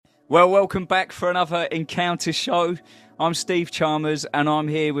Well, welcome back for another Encounter show. I'm Steve Chalmers, and I'm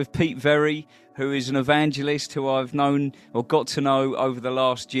here with Pete Very, who is an evangelist who I've known or got to know over the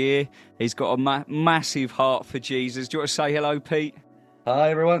last year. He's got a massive heart for Jesus. Do you want to say hello, Pete?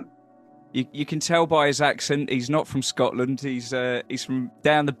 Hi, everyone. You can tell by his accent he's not from Scotland. He's from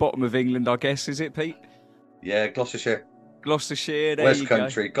down the bottom of England, I guess. Is it, Pete? Yeah, Gloucestershire. Gloucestershire. There West you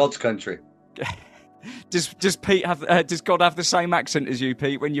Country, go. God's country. Does Pete have? Does God have the same accent as you,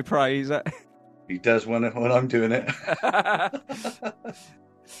 Pete, when you pray? Is that? He does when I'm doing it.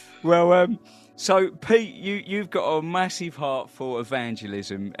 Well, so Pete, you've got a massive heart for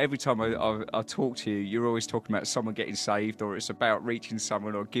evangelism. Every time I talk to you, you're always talking about someone getting saved, or it's about reaching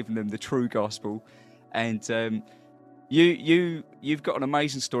someone or giving them the true gospel. And you've got an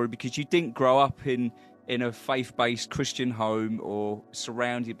amazing story because you didn't grow up in a faith-based Christian home or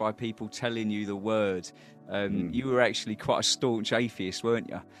surrounded by people telling you the word. You were actually quite a staunch atheist, weren't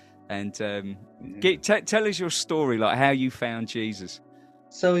you? And tell us your story, like how you found Jesus.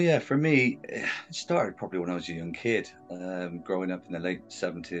 So yeah, for me, it started probably when I was a young kid. Growing up in the late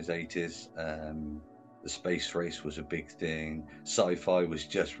 70s, 80s, the space race was a big thing. Sci-fi was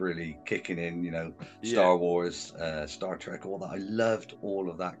just really kicking in, Star Wars, Star Trek, all that. I loved all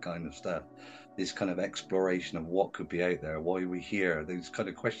of that kind of stuff. This kind of exploration of what could be out there, why are we here? These kind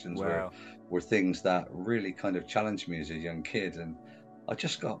of questions were things that really kind of challenged me as a young kid. And I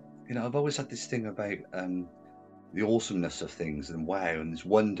just got, I've always had this thing about the awesomeness of things and wow and this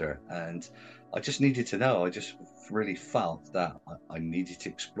wonder, and I just needed to know. I just really felt that I needed to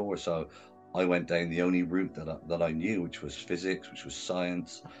explore, so I went down the only route that I knew, which was physics, which was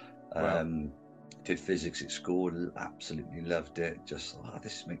science. Did physics at school, absolutely loved it. Just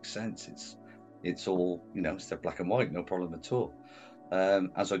this makes sense. It's all it's the black and white, no problem at all.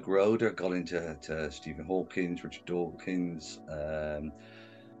 As I grew older, got into Stephen Hawking, Richard Dawkins, Jamal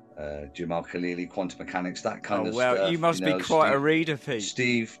Khalili, quantum mechanics, that kind of stuff. You must be quite a reader, Pete.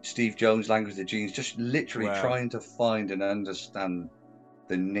 Steve Jones, Language of the Genes, just literally trying to find and understand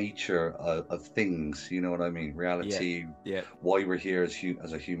the nature of things. You know what I mean? Reality, why we're here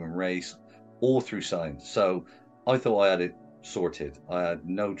as a human race, all through science. So I thought I had it sorted. I had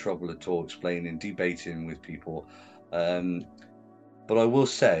no trouble at all explaining, debating with people. But I will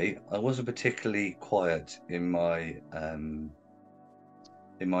say I wasn't particularly quiet in my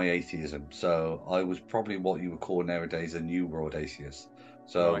atheism. So I was probably what you would call nowadays a new world atheist.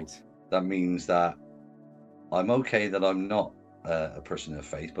 So that means that I'm okay that I'm not a person of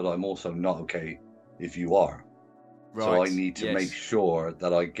faith, but I'm also not okay if you are. So I need to make sure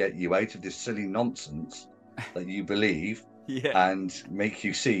that I get you out of this silly nonsense that you believe and make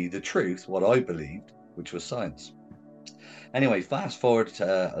you see the truth, what I believed, which was science. Anyway, fast forward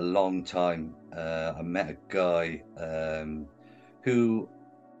to a long time. I met a guy who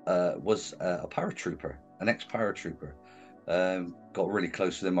was a paratrooper, an ex-paratrooper. Got really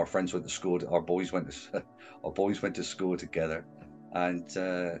close to them. Our friends went to school. Our boys went to school together,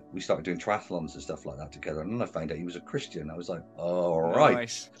 and we started doing triathlons and stuff like that together. And then I found out he was a Christian. I was like, all right.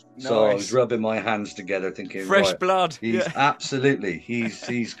 Nice. So I was rubbing my hands together, thinking, fresh blood. He's absolutely.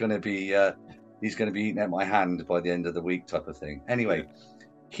 He's going to be eating out my hand by the end of the week, type of thing. Anyway.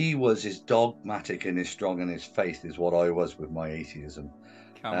 He was as dogmatic and as strong in his faith as what I was with my atheism.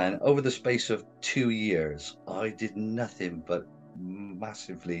 And over the space of 2 years, I did nothing but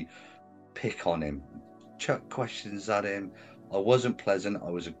massively pick on him, chuck questions at him. I wasn't pleasant. I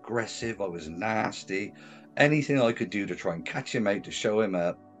was aggressive. I was nasty. Anything I could do to try and catch him out, to show him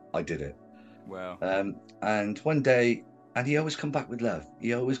up, I did it. Wow. And one day, and he always come back with love.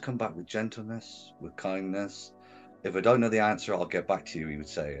 He always come back with gentleness, with kindness. If I don't know the answer, I'll get back to you, he would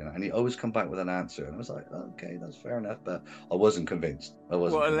say. And he always come back with an answer. And I was like, okay, that's fair enough. But I wasn't convinced.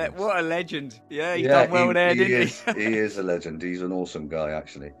 What a legend. Yeah, he's done well there, didn't he? He is a legend. He's an awesome guy,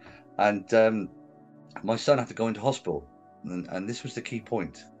 actually. And my son had to go into hospital. And this was the key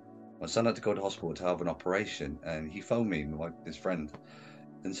point. My son had to go to hospital to have an operation. And he phoned me, his friend,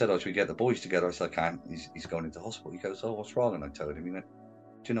 and said, should we get the boys together? I said, I can't. He's going into hospital. He goes, what's wrong? And I told him, he went,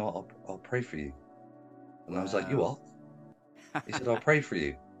 do you know what? I'll pray for you. And I was like, you what? He said, I'll pray for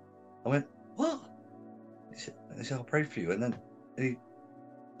you. I went, what? He said, I'll pray for you. And then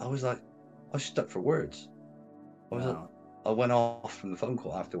I was like, I was stuck for words. I went off from the phone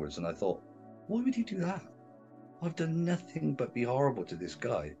call afterwards and I thought, why would he do that? I've done nothing but be horrible to this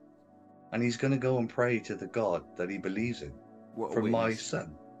guy. And he's going to go and pray to the God that he believes in for my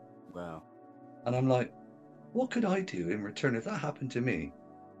son. Wow. And I'm like, what could I do in return? If that happened to me,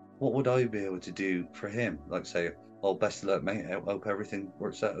 what would I be able to do for him? Like say, best of luck, mate. I hope everything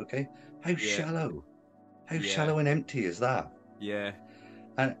works out okay. How shallow and empty is that? Yeah.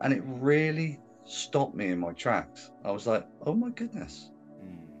 and it really stopped me in my tracks. I was like, oh my goodness,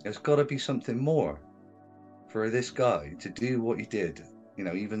 there's got to be something more for this guy to do what he did. You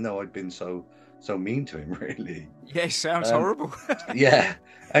know, even though I'd been so mean to him, really. Yeah, sounds horrible. Yeah.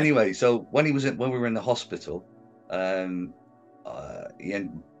 Anyway, so when we were in the hospital, Ben,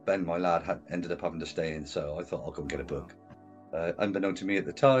 my lad, ended up having to stay in. So I thought I'll go and get a book. Unbeknown to me at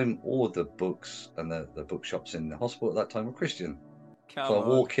the time, all the books and the bookshops in the hospital at that time were Christian. So I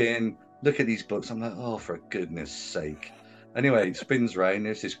walk in, look at these books. I'm like, oh, for goodness sake. Anyway, it spins round.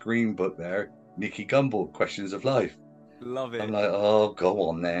 There's this green book there, Nicky Gumbel, Questions of Life. Love it. I'm like, oh, go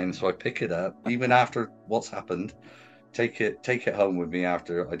on then. So I pick it up, even after what's happened. Take it home with me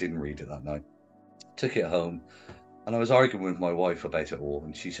after I didn't read it that night. Took it home, and I was arguing with my wife about it all.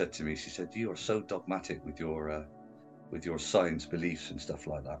 And she said to me, "You are so dogmatic with your science beliefs and stuff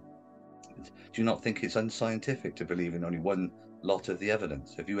like that. Do you not think it's unscientific to believe in only one lot of the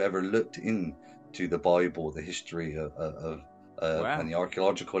evidence? Have you ever looked into the Bible, the history of Wow. and the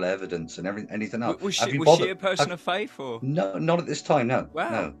archaeological evidence and anything else? Was she a person of faith, or? No, not at this time. No,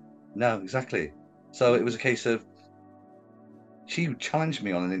 Wow. no, exactly. So it was a case of she challenged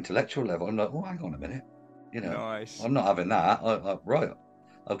me on an intellectual level. I'm like, oh, hang on a minute, Nice. I'm not having that. Right,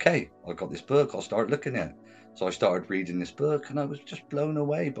 okay, I've got this book. I'll start looking at it. So I started reading this book, and I was just blown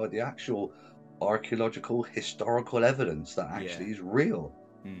away by the actual archaeological, historical evidence that actually is real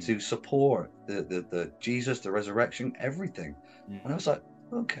to support the Jesus, the resurrection, everything. And I was like,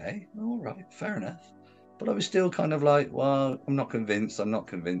 okay, all right, fair enough. But I was still kind of like, well, I'm not convinced.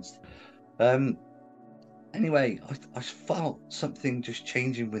 Anyway, I felt something just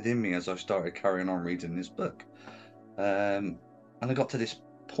changing within me as I started carrying on reading this book. And I got to this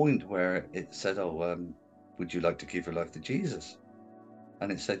point where it said, would you like to give your life to Jesus?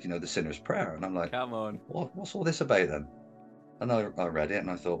 And it said, the sinner's prayer. And I'm like, come on, what's all this about then? And I read it, and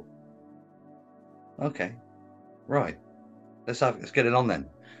I thought, okay, right, let's get it on then.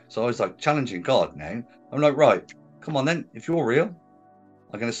 So I was like challenging God now. I'm like, right, come on then, if you're real,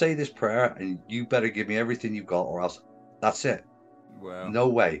 I'm going to say this prayer, and you better give me everything you've got, or else that's it. Wow. No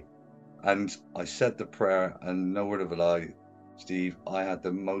way. And I said the prayer, and no word of a lie, Steve, I had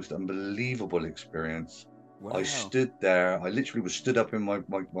the most unbelievable experience. Wow. I stood there. I literally was stood up in my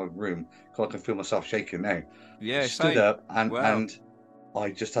room, because I can feel myself shaking now. Yeah, stood up, and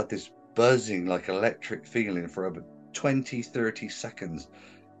I just had this buzzing, like electric feeling for about 20, 30 seconds.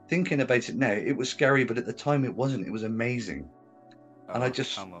 Thinking about it now, it was scary, but at the time it wasn't. It was amazing. And I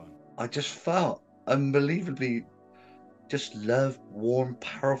just felt unbelievably just love, warm,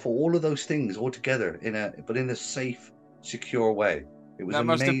 powerful, all of those things all together in a safe, secure way. It was amazing. That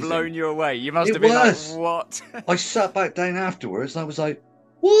must have blown you away. You must have been like, what? I sat back down afterwards, and I was like,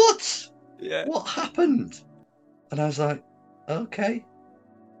 what? Yeah. What happened? And I was like, okay.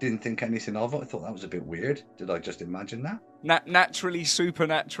 Didn't think anything of it. I thought that was a bit weird. Did I just imagine that? Naturally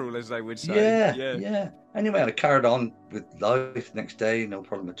supernatural, as they would say. Yeah. Anyway, I carried on with life next day, no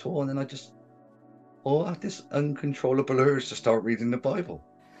problem at all. And then I had this uncontrollable urge to start reading the Bible.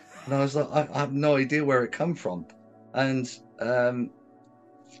 And I was like, I have no idea where it come from. And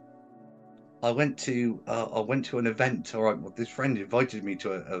I went to an event. All right, this friend invited me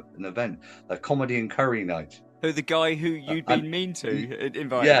to an event, a comedy and curry night. Who, the guy who you'd been mean to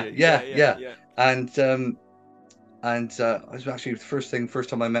invited you? Yeah. And it was actually the first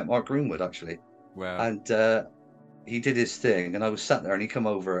time I met Mark Greenwood, actually. Wow. And he did his thing, and I was sat there, and he come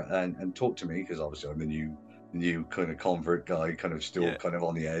over and talked to me, because obviously I'm a new kind of convert guy, kind of still kind of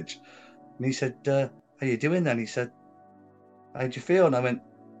on the edge. And he said, how you doing then? He said, how'd you feel? And I went,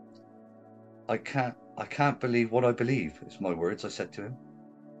 I can't believe what I believe. It's my words. I said to him,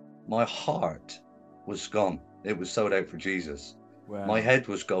 my heart was gone. It was sold out for Jesus. Wow. My head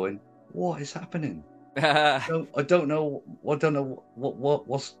was going, what is happening? I don't know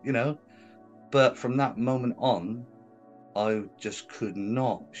what's, but from that moment on, I just could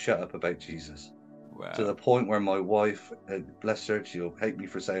not shut up about Jesus. Wow. To the point where my wife, bless her, she'll hate me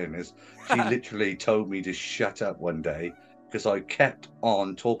for saying this, she literally told me to shut up one day, because I kept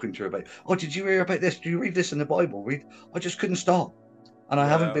on talking to her about, did you hear about this? Do you read this in the Bible? I just couldn't stop. And I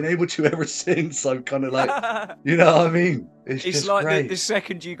haven't been able to ever since. I'm kind of like, you know what I mean? It's just like great. The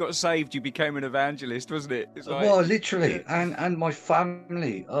second you got saved, you became an evangelist, wasn't it? It's like, well, literally. And my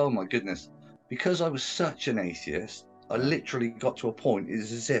family, oh my goodness. Because I was such an atheist, I literally got to a point,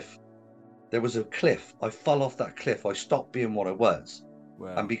 it's as if there was a cliff. I fell off that cliff. I stopped being what I was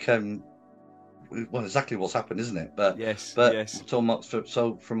and became, well, exactly what's happened, isn't it? But yes.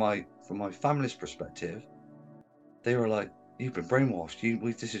 So from my family's perspective, they were like, you've been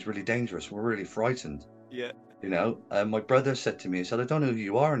brainwashed. This is really dangerous. We're really frightened. Yeah. You know, and my brother said to me, he said, I don't know who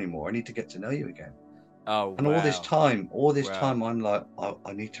you are anymore. I need to get to know you again. Oh, And wow. all this Wow. time, I'm like,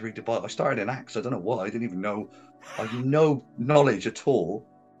 I need to read the Bible. I started in Acts. I don't know why. I didn't even know. I had no knowledge at all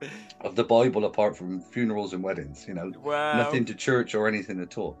of the Bible apart from funerals and weddings. You know, Wow. nothing to church or anything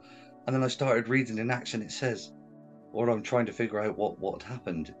at all. And then I started reading in Acts, and it says, or I'm trying to figure out what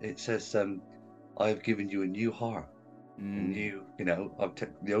happened. It says, I have given you a new heart, a Mm, new,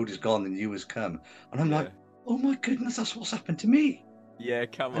 the old is gone, the new has come. And I'm like, yeah. oh my goodness, that's what's happened to me. Yeah,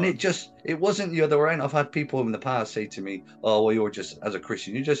 come And on. it wasn't the other way around. I've had people in the past say to me, oh, well, you're just, as a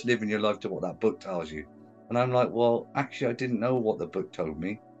Christian, you're just living your life to what that book tells you. And I'm like, well, actually, I didn't know what the book told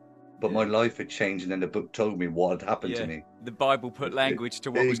me, but my Yeah. life had changed. And then the book told me what had happened to Yeah. me. The Bible put It- language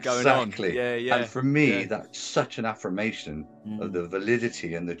to what was going on. exactly. Yeah, And yeah. for me, Yeah. that's such an affirmation of Mm, the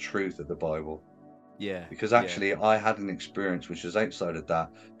validity and the truth of the Bible. yeah. Because Yeah. actually, I had an experience which was outside of that,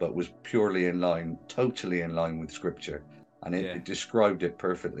 but was purely in line, totally in line with Scripture. And Yeah. it described it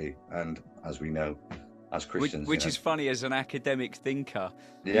perfectly. And as we know, as Christians, Which is funny, as an academic thinker,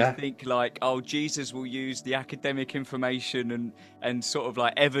 you yeah, think like, oh, Jesus will use the academic information and sort of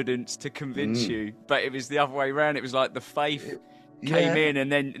like evidence to convince mm, you, but it was the other way around. It was like the faith it- came yeah, in,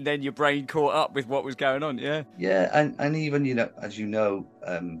 and then your brain caught up with what was going on. Yeah, yeah, and even as you know,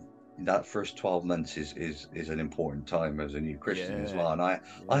 that first 12 months is an important time as a new Christian as yeah, well. And I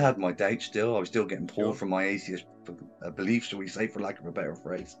yeah. had my doubts still. I was still getting pulled Sure. from my atheist beliefs, shall we say, for lack of a better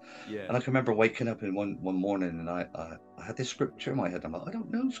phrase. Yeah, And I can remember waking up in one morning, and I had this scripture in my head. I'm like, I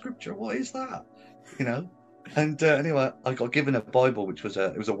don't know scripture. What is that? You know. And anyway, I got given a Bible, which was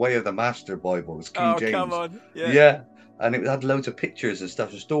it was a Way of the Master Bible. It was King oh, come James. on. Yeah. Yeah, and it had loads of pictures and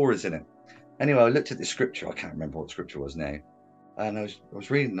stuff and stories in it. Anyway, I looked at the scripture. I can't remember what the scripture was now. And I was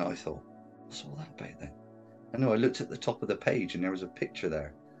reading it. I thought, what's all that about then? And I looked at the top of the page, and there was a picture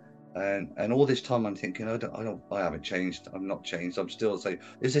there. And all this time I'm thinking, I haven't changed. I'm not changed. I'm still saying,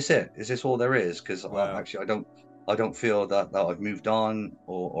 is this it? Is this all there is? Because Wow. actually, I don't feel that I've moved on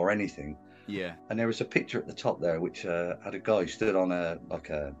or anything. Yeah. And there was a picture at the top there, which had a guy stood on a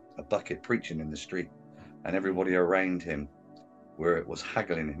bucket preaching in the street, and Mm. everybody around him was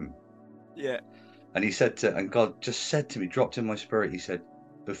haggling him. Yeah. And and God just said to me, dropped in my spirit. He said,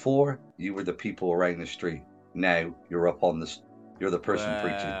 before you were the people around the street. Now you're up on you're the person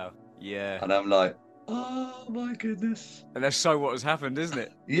preaching. Wow. Yeah. And I'm like, oh my goodness. And that's so what has happened, isn't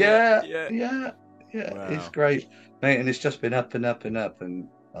it? Yeah. Yeah, Yeah. yeah, yeah. It's Wow. great, mate. And it's just been up and up and up.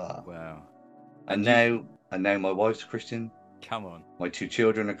 Uh, Wow. and And you've now my wife's Christian. come on. My two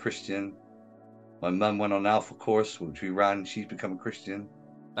children are Christian. My mum went on Alpha course, which we ran. She's become a Christian.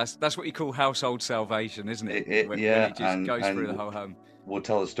 That's what you call household salvation, isn't it? When Yeah, it just goes through the whole home. we'll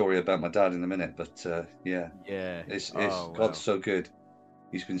tell the story about my dad in a minute. But yeah, Yeah. it's Oh God's wow. so good.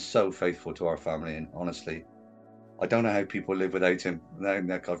 He's been so faithful to our family, and honestly, I don't know how people live without him. Now,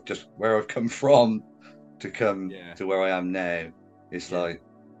 like I've just where I've come from to come Yeah. to where I am now. It's Yeah. like,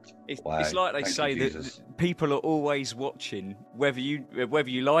 It's wow, like they thank you, say that Jesus. people are always watching, whether you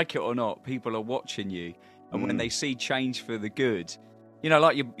like it or not. People are watching you, and when Mm, they see change for the good,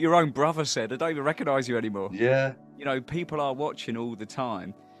 like your own brother said, I don't even recognise you anymore. yeah, People are watching all the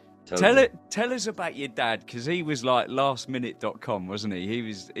time. totally. Tell us about your dad, because he was like lastminute.com, wasn't he? He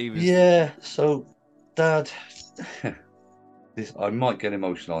was. Yeah, so Dad, this I might get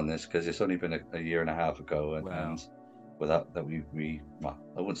emotional on this because it's only been a year and a half ago, Wow. and without that well,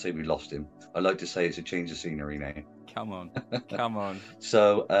 I wouldn't say we lost him. I like to say it's a change of scenery now. Come on. Come on.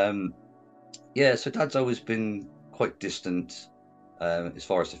 So yeah, so Dad's always been quite distant as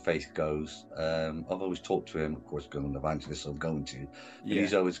far as the faith goes. I've always talked to him, of course, because I'm an evangelist, so I'm going to. But Yeah.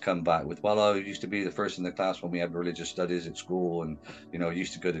 he's always come back with, well, I used to be the first in the class when we had religious studies at school, and I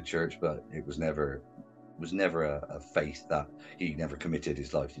used to go to church, but it was never a faith that he never committed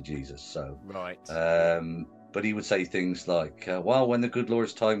his life to Jesus. So, Right. but he would say things like, well, when the good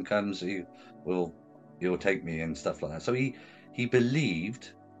Lord's time comes, will he'll take me and stuff like that. So he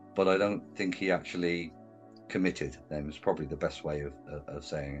believed, but I don't think he actually committed. Then was probably the best way of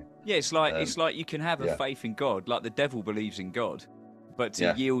saying it. Yeah, Um, it's like you can have a yeah, faith in God, like the devil believes in God, but to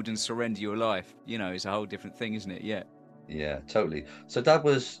yeah, yield and surrender your life, is a whole different thing, isn't it? Yeah. yeah, totally. So Dad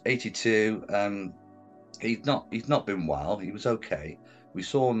was 82. He's not been well. He was okay. We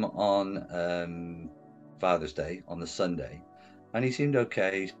saw him on Father's Day on the Sunday, and he seemed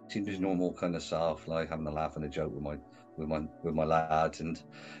okay. He seemed his Mm. normal kind of self, like having a laugh and a joke with my lads. And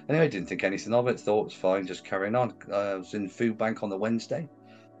anyway, I didn't think anything of it. Thought it was fine, just carrying on. I was in food bank on the Wednesday.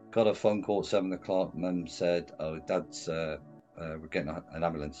 Got a phone call at 7 o'clock. Mum said, "Oh, Dad's we're getting an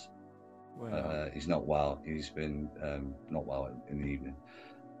ambulance. Wow. He's not well. He's been not well in the evening."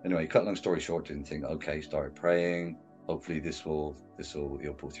 Anyway, cut long story short, didn't think. Okay, started praying. Hopefully,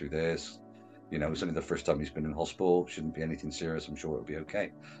 he'll pull through this. You know, it's only the first time he's been in hospital. Shouldn't be anything serious. I'm sure it'll be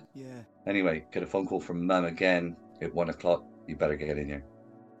okay. Yeah. Anyway, get a phone call from Mum again at 1 o'clock. You better get in here.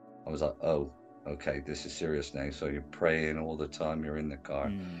 I was like, oh, okay, this is serious now. So you're praying all the time. You're in the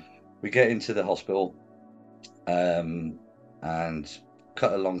car. We get into the hospital, and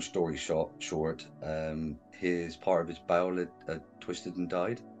cut a long story short, his part of his bowel had twisted and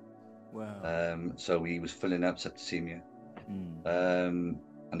died. Wow. So he was filling up septicemia.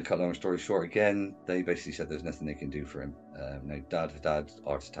 And to cut a long story short, again, they basically said there's nothing they can do for him. Now, Dad had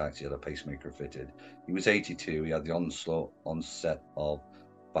heart attacks. He had a pacemaker fitted. He was 82. He had the onset of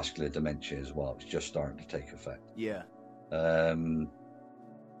vascular dementia as well. It's just starting to take effect. Yeah.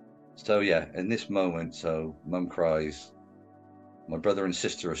 So yeah, in this moment, so Mum cries. My brother and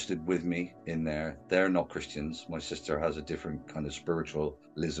sister are stood with me in there. They're not Christians. My sister has a different kind of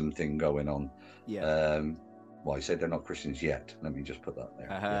spiritualism thing going on. Yeah. Well, I say they're not Christians yet. Let me just put that there.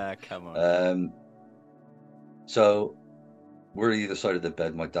 Yeah. Come on. So we're either side of the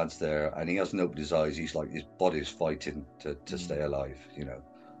bed. My dad's there, and he hasn't opened his eyes. He's like, his body's fighting to stay alive. You know,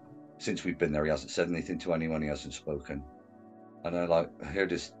 since we've been there, he hasn't said anything to anyone. He hasn't spoken. And I hear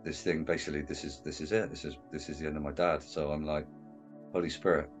this thing. Basically, this is it. This is the end of my dad. So I'm like, Holy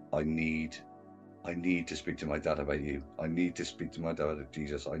Spirit, I need to speak to my dad about you. I need to speak to my dad about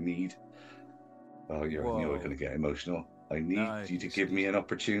Jesus. I need. Oh, you're going to get emotional. I need you to give me an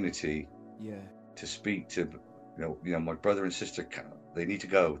opportunity. Yeah. To speak to, you know, my brother and sister. They need to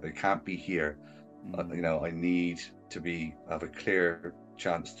go. They can't be here. You know, I need to have a clear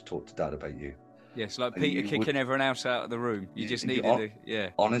chance to talk to Dad about you. Yes, like Peter kicking everyone else out of the room. You just needed to,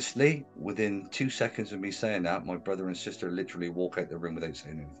 Honestly, within 2 seconds of me saying that, my brother and sister literally walk out the room without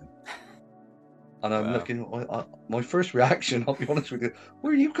saying anything. And I'm looking, my first reaction, I'll be honest with you,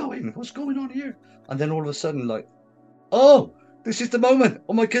 where are you going? What's going on here? And then all of a sudden, like, oh, this is the moment.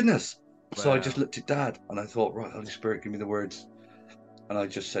 Oh my goodness. Wow. So I just looked at Dad and I thought, right, Holy Spirit, give me the words. And I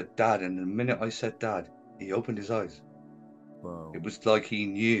just said, Dad. And the minute I said Dad, he opened his eyes. Wow. It was like he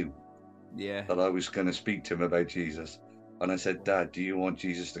knew that I was going to speak to him about Jesus. And I said, Dad, do you want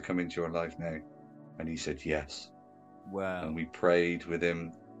Jesus to come into your life now? And he said, yes. Wow. And we prayed with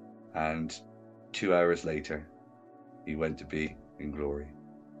him. And 2 hours later, he went to be in glory.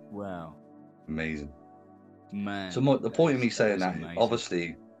 Wow. Amazing. Man. So the point of me saying that,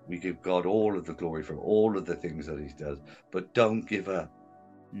 obviously, we give God all of the glory for all of the things that he does, but don't give up.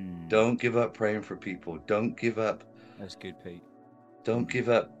 Don't give up praying for people. Don't give up. That's good, Pete. Don't give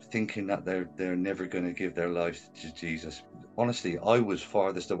up thinking that they're never going to give their lives to Jesus. Honestly, I was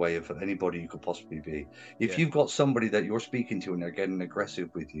farthest away of anybody you could possibly be. If you've got somebody that you're speaking to and they're getting aggressive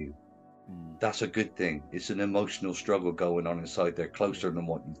with you, that's a good thing. It's an emotional struggle going on inside. They're closer than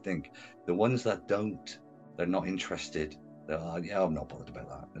what you think. The ones that don't, they're not interested. I'm not bothered about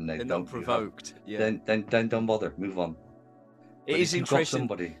that. And they're not provoked. Then don't bother. Move on. It is interesting.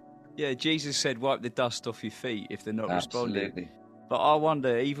 Somebody... Yeah, Jesus said, wipe the dust off your feet if they're not responding. Absolutely. But I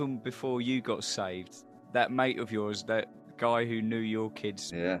wonder, even before you got saved, that mate of yours, that guy who knew your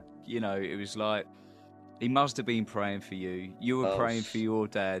kids, you know, it was like, he must have been praying for you. You were praying for your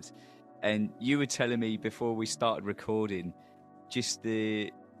dad. And you were telling me before we started recording, just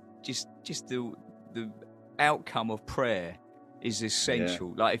the outcome of prayer is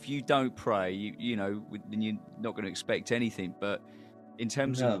essential. Yeah. Like if you don't pray, you know, then you're not going to expect anything. But in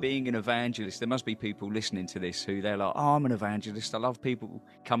terms of being an evangelist, there must be people listening to this who they're like, oh, I'm an evangelist. I love people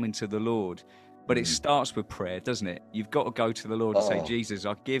coming to the Lord. But it starts with prayer, doesn't it? You've got to go to the Lord and say, Jesus,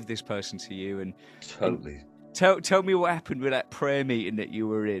 I give this person to you. And totally. And tell me what happened with that prayer meeting that you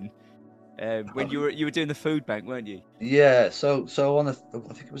were in. When you were doing the food bank, weren't you? Yeah. So on I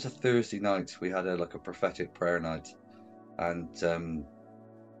think it was a Thursday night, we had a prophetic prayer night, and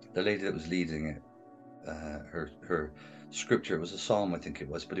the lady that was leading it, her scripture, it was a psalm, I think it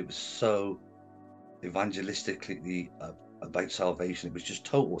was, but it was so evangelistically about salvation. It was just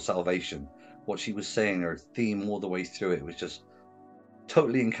total salvation. What she was saying, her theme all the way through it was just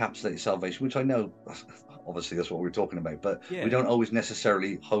totally encapsulated salvation, which I know. Obviously, that's what we're talking about, but we don't always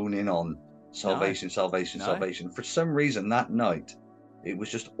necessarily hone in on salvation. For some reason, that night, it was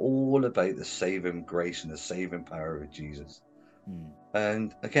just all about the saving grace and the saving power of Jesus.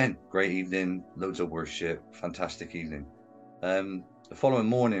 And again, great evening, loads of worship, fantastic evening. The following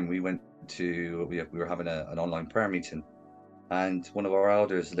morning, we went to, we were having an online prayer meeting, and one of our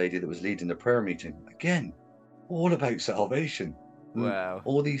elders, the lady that was leading the prayer meeting, again, all about salvation. Wow.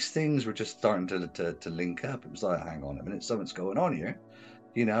 All these things were just starting to link up. It was like, hang on a minute, something's going on here.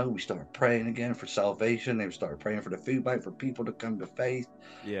 You know, we started praying again for salvation. They started praying for the food bank for people to come to faith.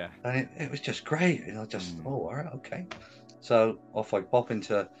 Yeah. And it was just great. You know, just, Mm. oh, all right, okay. So off I pop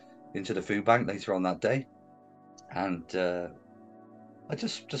into the food bank later on that day. And I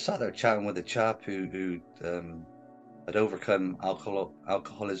just sat there chatting with a chap who had overcome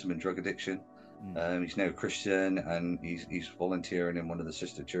alcoholism and drug addiction. He's now a Christian, and he's volunteering in one of the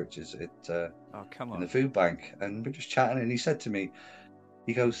sister churches at Oh, come in the on. food bank. And we're just chatting, and he said to me,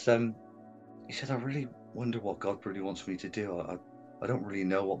 he goes, he said, I really wonder what God really wants me to do. I don't really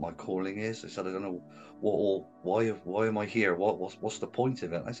know what my calling is. I said, I don't know why am I here? What's the point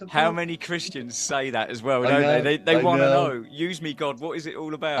of it? I said, How many Christians say that as well, I don't they? know, They I want to know. know. Use me, God. What is it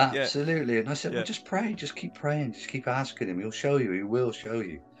all about? Yeah. Absolutely. And I said, well, Yeah. just pray, just keep praying, just keep asking him. He'll show you. He will show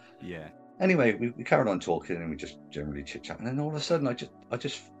you. Yeah. Anyway, we carried on talking, and we just generally chit chatting. And then all of a sudden, I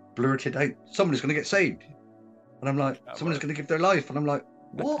just blurted out, somebody's going to get saved. And I'm like, someone's going to give their life. And I'm like,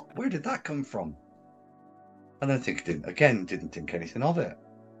 what? Where did that come from? And I didn't think anything of it.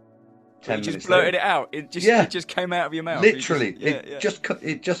 You just blurted it out. It just came out of your mouth. Literally, it just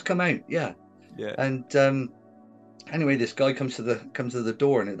come out. Yeah. Yeah. And anyway, this guy comes to the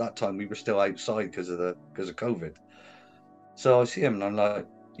door, and at that time we were still outside because of COVID. So I see him, and I'm like,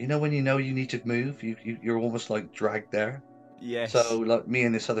 when you need to move, you're almost like dragged there. Yes. So like me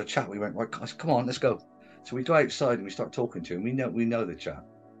and this other chap, we went, right, guys, come on, let's go. So we go outside and we start talking to him. We know the chap,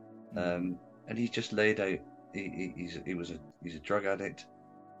 and he just laid out. He's a drug addict.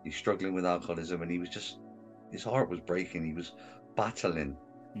 He's struggling with alcoholism, and his heart was breaking. He was battling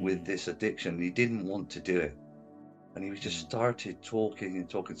with this addiction. He didn't want to do it, and he just started talking,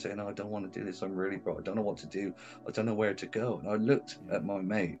 saying, "No, I don't want to do this. I'm really broke. I don't know what to do. I don't know where to go." And I looked at my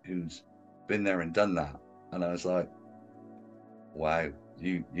mate who's been there and done that, and I was like, "Wow,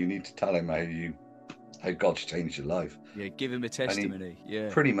 you need to tell him how God's changed your life." Yeah, give him a testimony.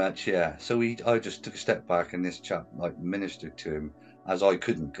 Pretty much, yeah. So I just took a step back, and this chap like ministered to him as I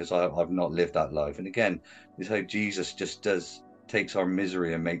couldn't, because I've not lived that life. And again, is how Jesus just takes our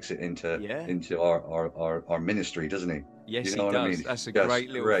misery and makes it into our ministry, doesn't he? Yes, you know he does. I mean? That's a great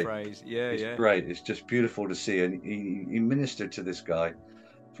little phrase. Yeah, it's great. It's just beautiful to see. And he ministered to this guy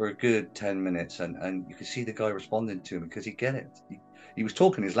for a good 10 minutes, and you could see the guy responding to him because he get it. He was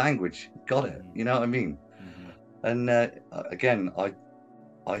talking his language, got it. You know what I mean? And again,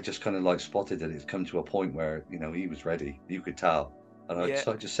 I just kind of like spotted that it's come to a point where he was ready. You could tell. And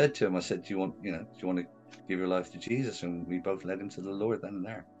so I just said to him, I said, do you want to give your life to Jesus? And we both led him to the Lord then and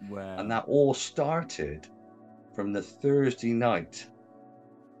there. Wow. And that all started from the Thursday night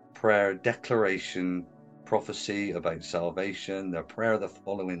prayer, declaration, prophecy about salvation, the prayer the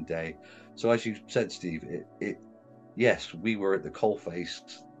following day. So as you said, Steve, yes, we were at the coalface,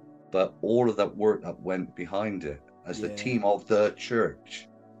 but all of that work that went behind it as the team of the church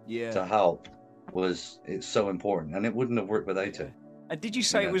to help it's so important, and it wouldn't have worked without it. And did you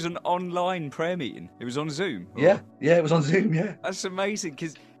say it was an online prayer meeting? It was on Zoom? Yeah, it was on Zoom, yeah. That's amazing,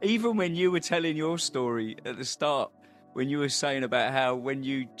 because even when you were telling your story at the start, when you were saying about how when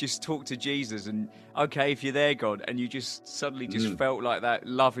you just talk to Jesus and, okay, if you're there, God, and you just suddenly just felt like that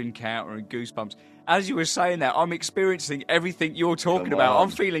love encounter and goosebumps. As you were saying that, I'm experiencing everything you're talking about. I'm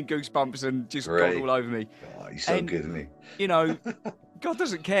feeling goosebumps and just God all over me. Oh, he's so good, isn't he? God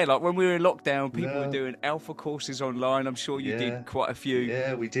doesn't care. Like when we were in lockdown, people were doing alpha courses online. I'm sure you did quite a few.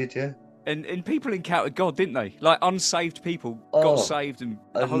 Yeah, we did, yeah. And people encountered God, didn't they? Like unsaved people got saved, and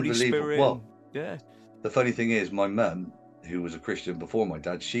the Holy Spirit. Well, yeah. The funny thing is, my mum, who was a Christian before my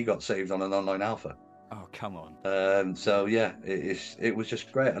dad, she got saved on an online alpha. Oh, come on. So yeah, it was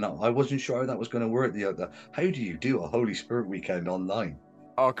just great, and I wasn't sure how that was going to work. How do you do a Holy Spirit weekend online?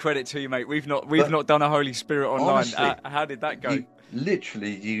 Oh, credit to you, mate. We've not done a Holy Spirit online. Honestly, how did that go?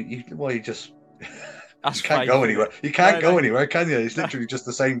 You just That's you can't go anywhere. You can't go anywhere, can you? It's literally just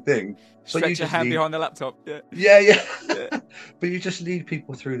the same thing. Stretch your hand behind the laptop. Yeah. But you just lead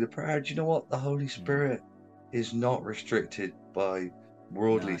people through the prayer. Do you know what? The Holy Spirit is not restricted by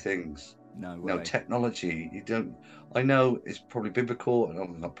worldly things. No technology. You don't. I know it's probably biblical,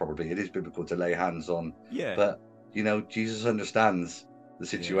 and not probably. It is biblical to lay hands on. Yeah. But Jesus understands the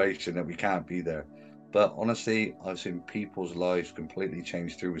situation that we can't be there. But honestly, I've seen people's lives completely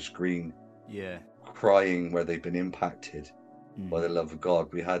change through a screen. Yeah. Crying where they've been impacted by the love of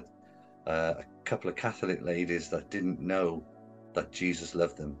God. We had a couple of Catholic ladies that didn't know that Jesus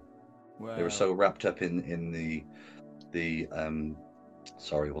loved them. Wow. They were so wrapped up in the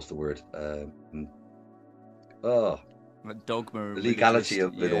sorry, what's the word? Dogma. The legality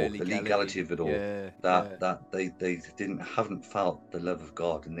of it all. The legality of it all. That they haven't felt the love of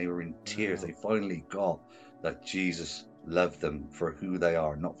God, and they were in tears. They finally got that Jesus love them for who they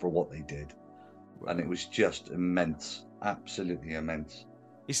are, not for what they did. Wow. And it was just immense, absolutely immense.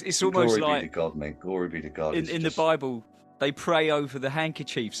 It's And almost glory like be to God, mate. Glory be to God. in the Bible, they pray over the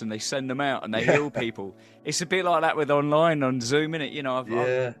handkerchiefs and they send them out and they heal people. It's a bit like that with online on Zoom, isn't it? You know,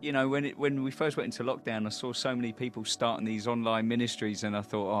 Yeah. you know, when we first went into lockdown, I saw so many people starting these online ministries, and I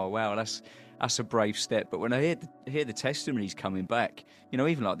thought, oh wow, that's a brave step. But when I hear the testimonies coming back, you know,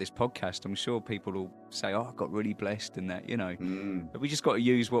 even like this podcast, I'm sure people will say, oh, I got really blessed and that, you know. But we just got to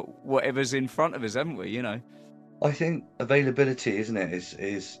use whatever's in front of us, haven't we? You know. I think availability, isn't it,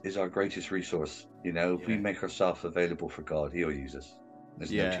 is our greatest resource. You know, if we Yeah. make ourselves available for God, He'll use us.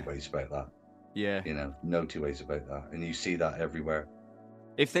 There's no Yeah. two ways about that. Yeah. You know, no two ways about that. And you see that everywhere.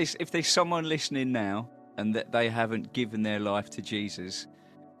 If there's someone listening now and that they haven't given their life to Jesus,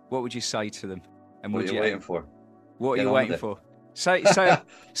 what would you say to them? And What are you waiting for? What are Get you on waiting with it. for?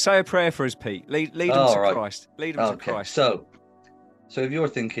 Say a prayer for us, Pete. Lead them Oh, to right. Christ. Lead them to Okay. Christ. So if you're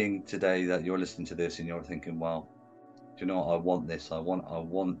thinking today that you're listening to this and you're thinking, well, do you know what? I want this. I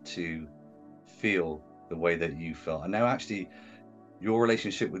want to feel the way that you felt. And now actually your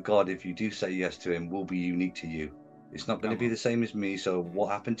relationship with God, if you do say yes to Him, will be unique to you. It's not going to be the same as me. So what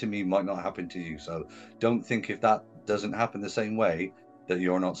happened to me might not happen to you. So don't think if that doesn't happen the same way that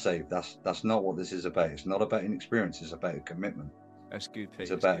you're not saved. That's not what this is about. It's not about an experience. It's about a commitment. That's good, Pete.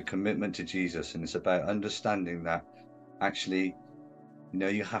 It's about a commitment to Jesus, and it's about understanding that actually, you know,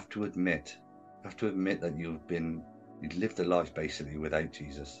 you have to admit that you've lived a life basically without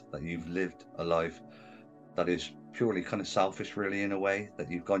Jesus, that you've lived a life that is purely kind of selfish, really, in a way,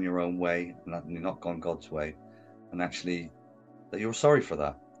 that you've gone your own way and that you've not gone God's way, and actually that you're sorry for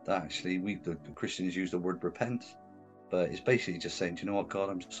that. That actually, the Christians use the word repent, but it's basically just saying, do you know what, God,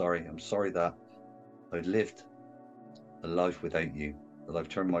 I'm sorry that I lived a life without you, that I've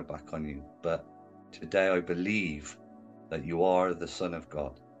turned my back on you, but today I believe that you are the Son of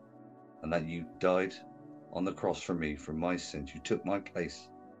God and that you died on the cross for me, for my sins. You took my place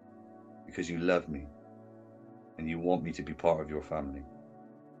because you love me and you want me to be part of your family.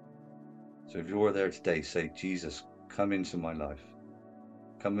 So if you're there today, say, Jesus, come into my life.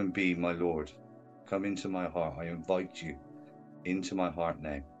 Come and be my Lord. Come into my heart. I invite you into my heart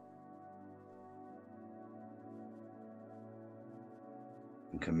now.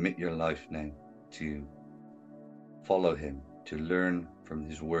 And commit your life now to follow Him, to learn from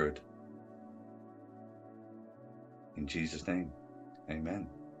His word. In Jesus' name, amen.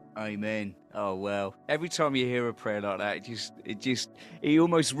 Amen. Oh well. Every time you hear a prayer like that, you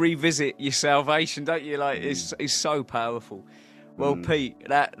almost revisit your salvation, don't you? Like it's so powerful. Well, Pete,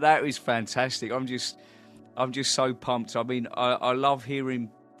 that is fantastic. I'm just so pumped. I mean, I love hearing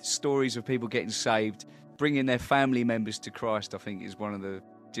stories of people getting saved, bringing their family members to Christ. I think is one of the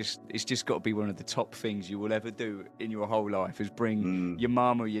it's just got to be one of the top things you will ever do in your whole life, is bring your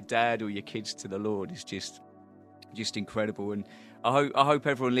mum or your dad or your kids to the Lord. It's just incredible, and I hope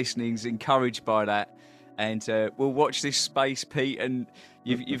everyone listening is encouraged by that. And we'll watch this space, Pete. And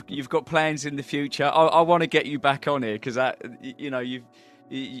you've got plans in the future. I want to get you back on here because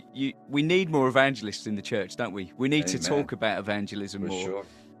we need more evangelists in the church, don't we? We need to talk about evangelism more. Sure.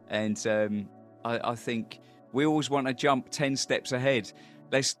 And I think we always want to jump 10 steps ahead.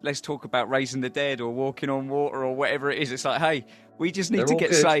 Let's talk about raising the dead or walking on water or whatever it is. It's like, hey, we just need to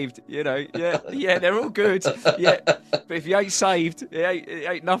get saved, you know. Yeah, they're all good. Yeah, but if you ain't saved, it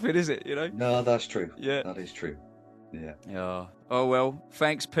ain't nothing, is it? You know. No, that's true. Yeah, that is true. Yeah. Yeah. Oh well,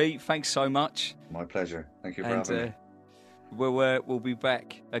 thanks, Pete. Thanks so much. My pleasure. Thank you for having me. We'll be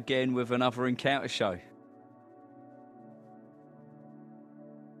back again with another Encounter show.